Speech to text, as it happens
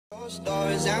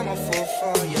Stories, I'm a fool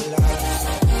for your love.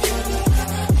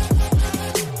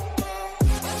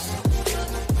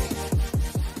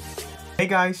 Hey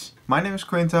guys, my name is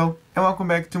Quinto and welcome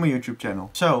back to my YouTube channel.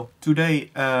 So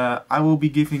today I will be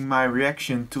giving my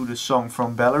reaction to the song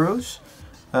from Belarus.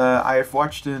 I have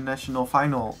watched the national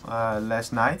final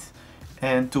last night,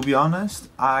 and to be honest,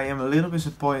 I am a little bit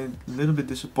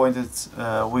disappointed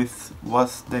with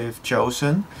what they've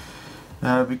chosen.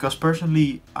 Because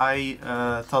personally, I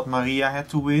thought Maria had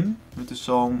to win with the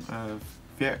song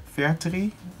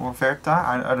Vertri or Verta.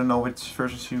 I don't know which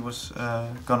version she was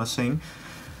gonna sing,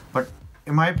 but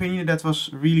in my opinion, that was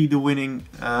really the winning,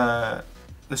 the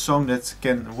song that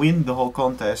can win the whole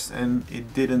contest, and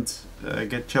it didn't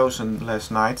get chosen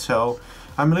last night. So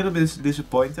I'm a little bit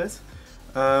disappointed,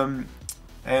 and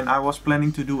I was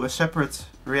planning to do a separate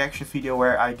reaction video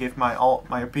where I give all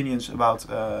my opinions about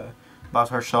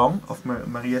her song, of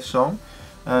Maria's song.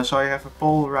 So I have a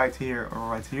poll right here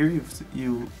or right here.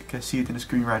 You can see it in the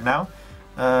screen right now.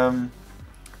 And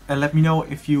let me know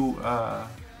if you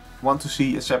want to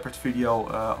see a separate video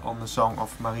on the song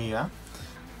of Maria.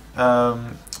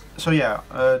 So yeah,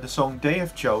 the song they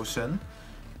have chosen,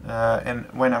 and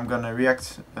when I'm gonna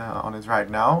react on it right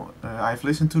now. I've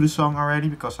listened to the song already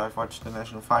because I've watched the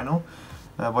national final,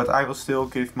 but I will still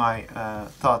give my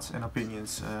thoughts and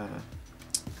opinions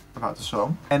about the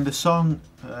song. And the song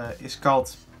is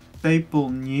called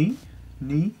Pepelniy.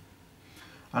 I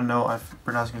don't know if I'm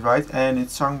pronouncing it right. And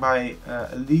it's sung by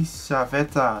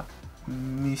Elizaveta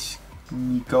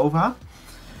Misnikova.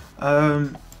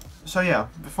 So yeah,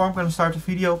 before I'm gonna start the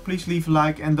video, please leave a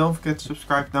like and don't forget to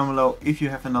subscribe down below if you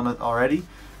haven't done it already.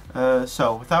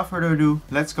 So without further ado,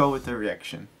 let's go with the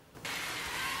reaction.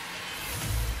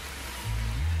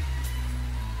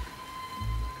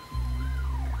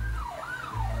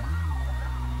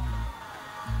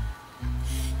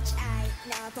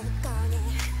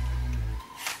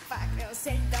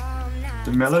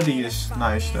 The melody is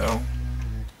nice though.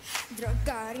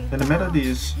 And the melody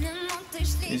is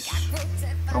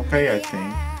okay, I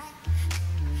think.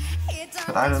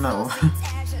 But I don't know.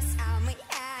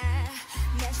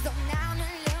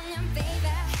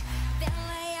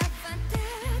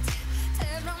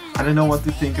 I don't know what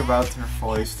to think about her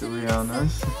voice, to be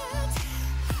honest.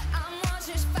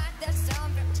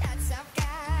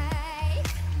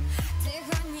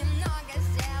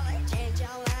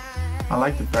 I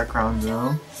like the background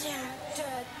though.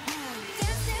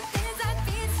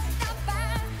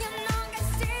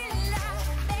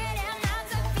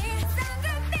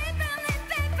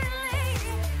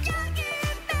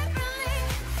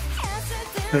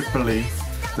 Pepelniy,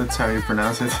 that's how you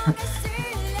pronounce it.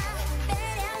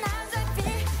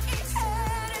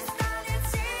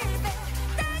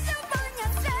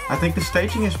 I think the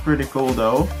staging is pretty cool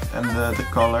though, and the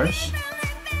colors.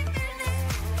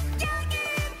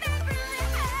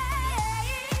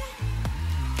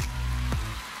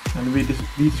 And the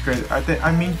beat is great.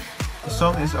 I mean, the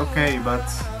song is okay, but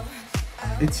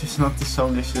it's just not the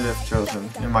song they should have chosen,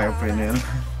 in my opinion.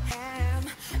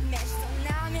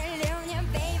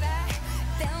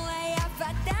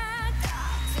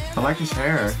 I like his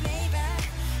hair,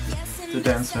 the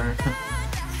dancer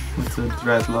with the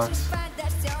dreadlocks,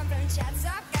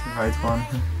 the right one.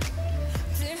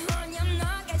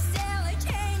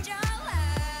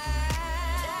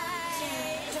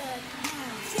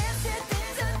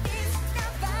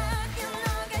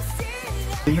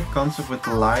 I think the concept with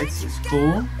the lights is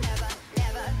cool.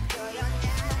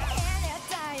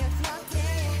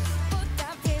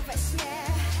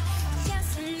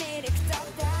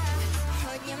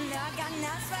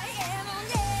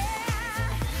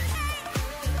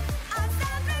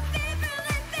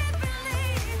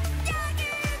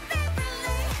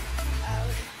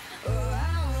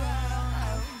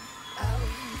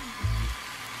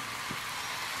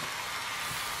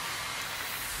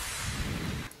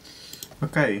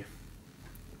 Okay.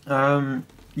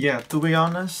 Yeah, to be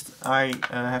honest, I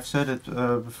have said it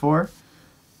before.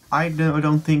 I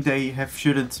don't think they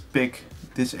shouldn't pick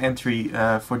this entry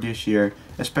for this year,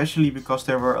 especially because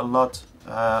there were a lot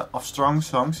of strong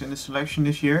songs in the selection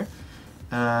this year,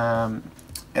 and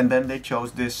then they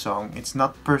chose this song. It's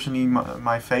not personally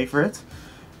my favorite,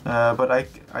 but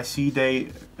I see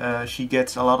she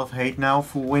gets a lot of hate now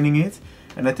for winning it,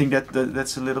 and I think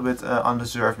that's a little bit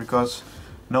undeserved, because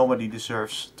nobody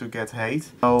deserves to get hate.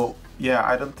 So yeah,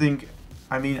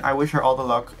 I mean, I wish her all the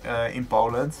luck in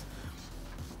Poland.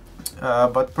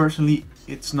 But personally,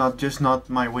 it's not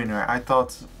my winner. I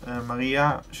thought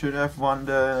Maria should have won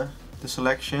the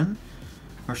selection.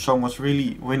 Her song was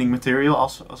really winning material,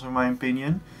 also in my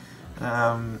opinion.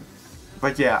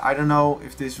 But yeah, I don't know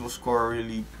if this will score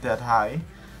really that high,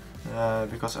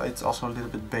 because it's also a little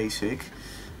bit basic.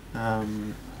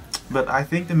 But I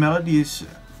think the melody is,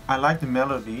 I like the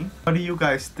melody. What do you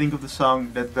guys think of the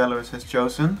song that Belarus has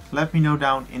chosen? Let me know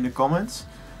down in the comments.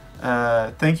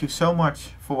 Thank you so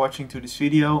much for watching to this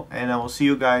video, and I will see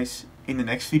you guys in the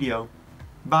next video.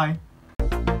 Bye!